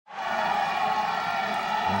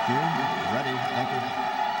Thank you. Ready. Thank you.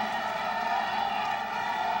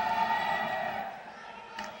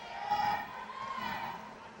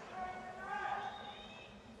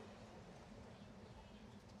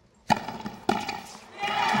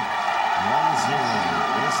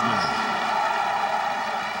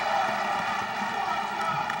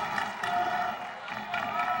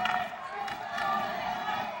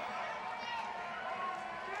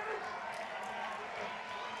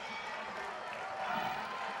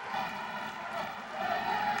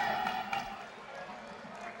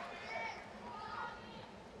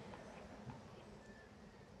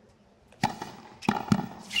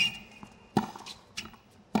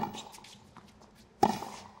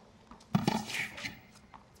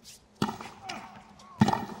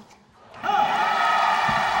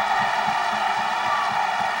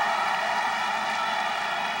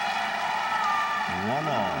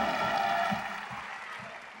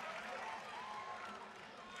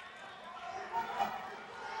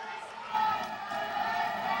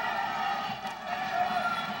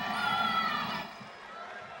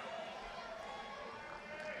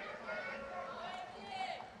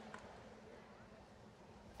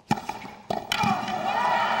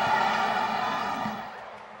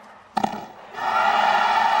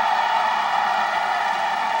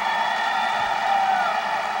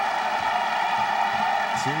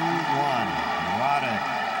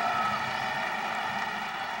 Roddick.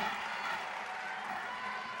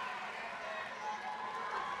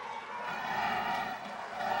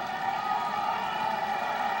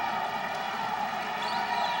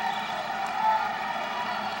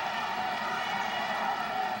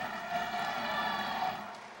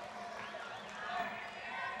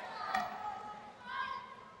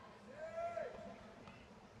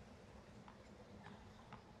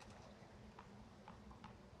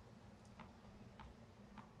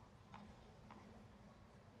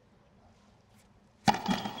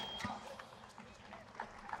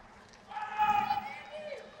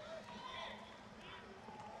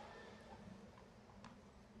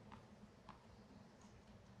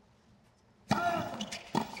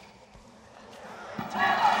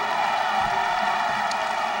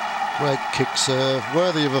 Great kick serve,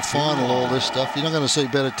 worthy of a final, all this stuff. You're not going to see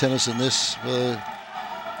better tennis than this for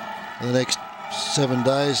the next 7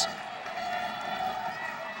 days.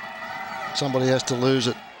 Somebody has to lose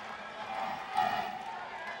it.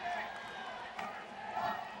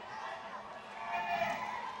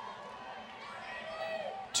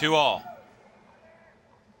 Two all.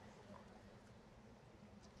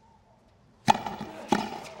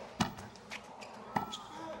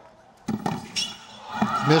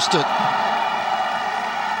 Missed it. 3-2.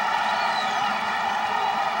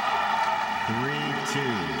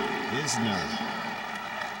 Isner.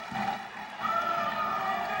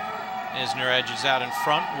 Isner edges out in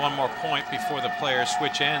front. One more point before the players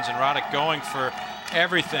switch ends, and Roddick going for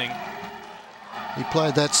everything. He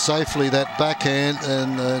played that safely, that backhand,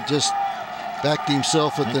 and just backed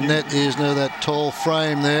himself at the net. Isner, that tall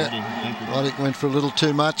frame there. Roddick went for a little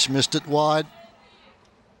too much, missed it wide.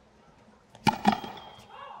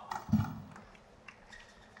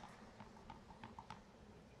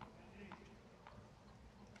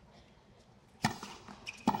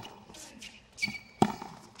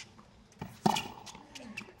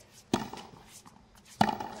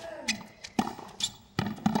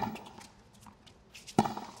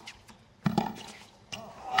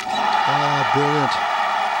 Brilliant.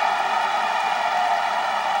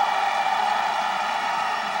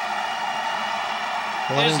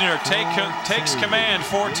 Isner takes command,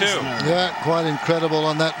 4-2. Yeah, quite incredible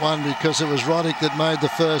on that one, because it was Roddick that made the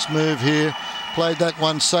first move here. Played that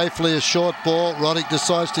one safely, a short ball. Roddick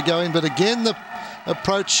decides to go in, but again the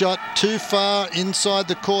approach shot too far inside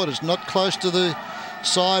the court. It's not close to the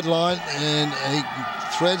sideline, and he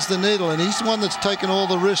threads the needle, and he's the one that's taken all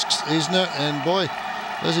the risks, Isner, and boy,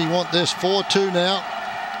 does he want this. 4-2 now.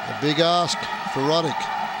 A big ask for Roddick.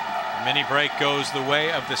 Mini break goes the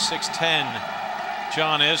way of the 6'10".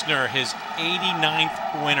 John Isner, his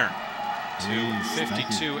 89th winner to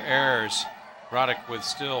 52 errors. Roddick with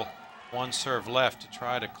still one serve left to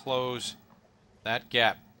try to close that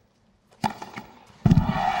gap.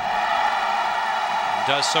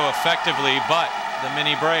 Does so effectively, but the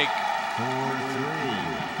mini break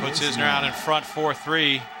puts Isner out in front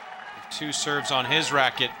 4-3. 2 serves on his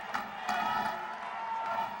racket.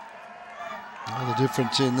 Well, the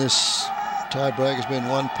difference in this tiebreak has been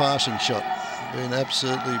one passing shot. Been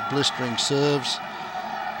absolutely blistering serves,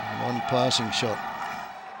 one passing shot.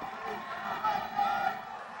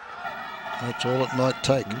 That's all it might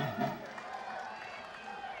take.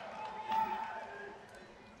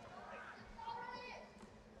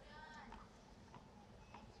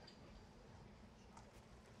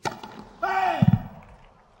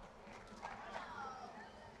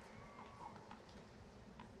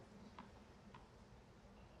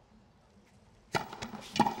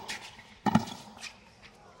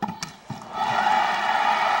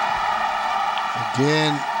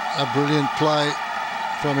 Again, a brilliant play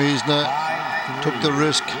from Isner. Took the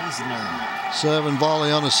risk. Serve and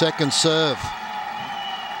volley on a second serve.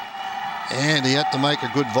 And he had to make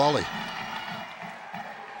a good volley.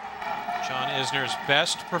 John Isner's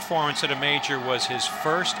best performance at a major was his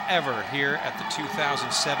first ever here at the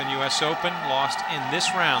 2007 US Open. Lost in this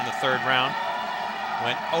round, the third round.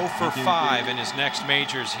 Went 0 for 5 in his next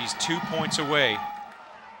majors. He's 2 points away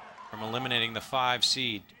from eliminating the 5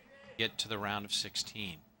 seed to get to the round of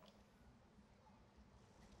 16.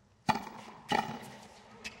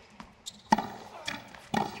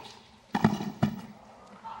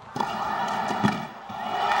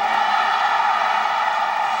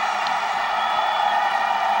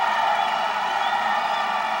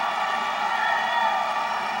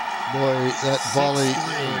 Boy, that volley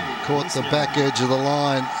caught the back edge of the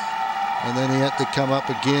line, and then he had to come up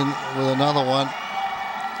again with another one.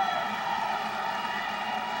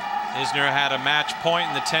 Isner had a match point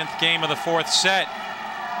in the 10th game of the 4th set.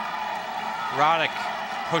 Roddick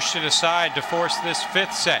pushed it aside to force this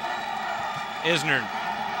 5th set. Isner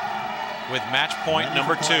with match point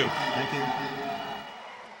number 2. Thank you.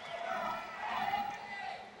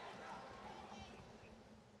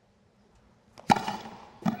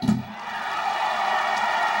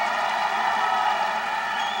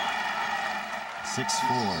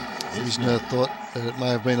 Isner thought that it may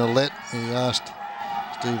have been a let. He asked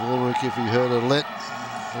Steve Ulrich if he heard a let.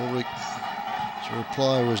 Ulrich's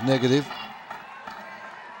reply was negative.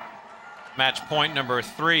 Match point number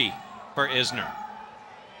 3 for Isner.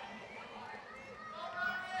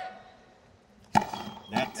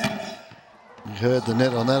 He heard the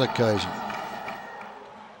net on that occasion.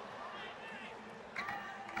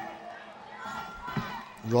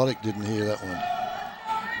 Roddick didn't hear that one.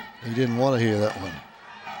 He didn't want to hear that one.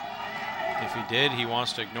 If he did, he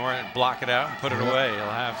wants to ignore it, block it out, and put it away. He'll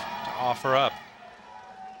have to offer up.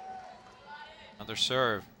 Another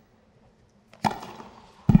serve.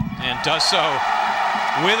 And does so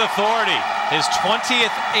with authority. His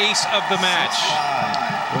 20th ace of the match.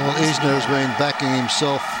 Well, Isner has been backing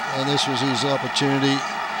himself, and this was his opportunity.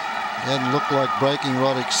 He hadn't looked like breaking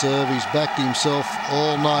Roddick's serve. He's backed himself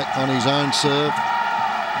all night on his own serve.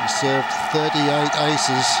 He served 38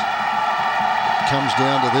 aces. It comes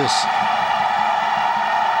down to this.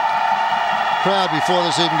 Crowd, before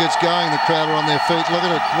this even gets going, the crowd are on their feet. Look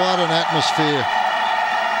at it, what an atmosphere.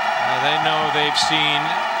 They know they've seen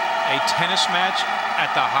a tennis match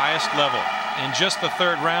at the highest level in just the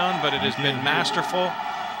 3rd round, but it has been masterful.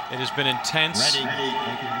 It has been intense.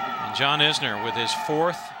 And John Isner with his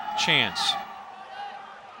 4th chance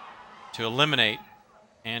to eliminate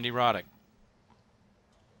Andy Roddick.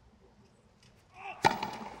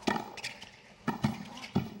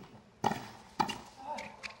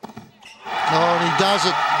 Oh, and he does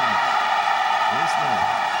it.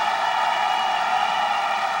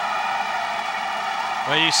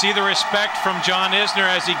 Well, you see the respect from John Isner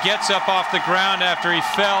as he gets up off the ground after he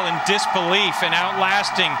fell in disbelief and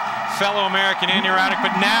outlasting fellow American Andy Roddick.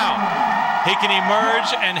 But now he can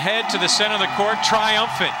emerge and head to the center of the court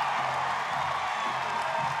triumphant.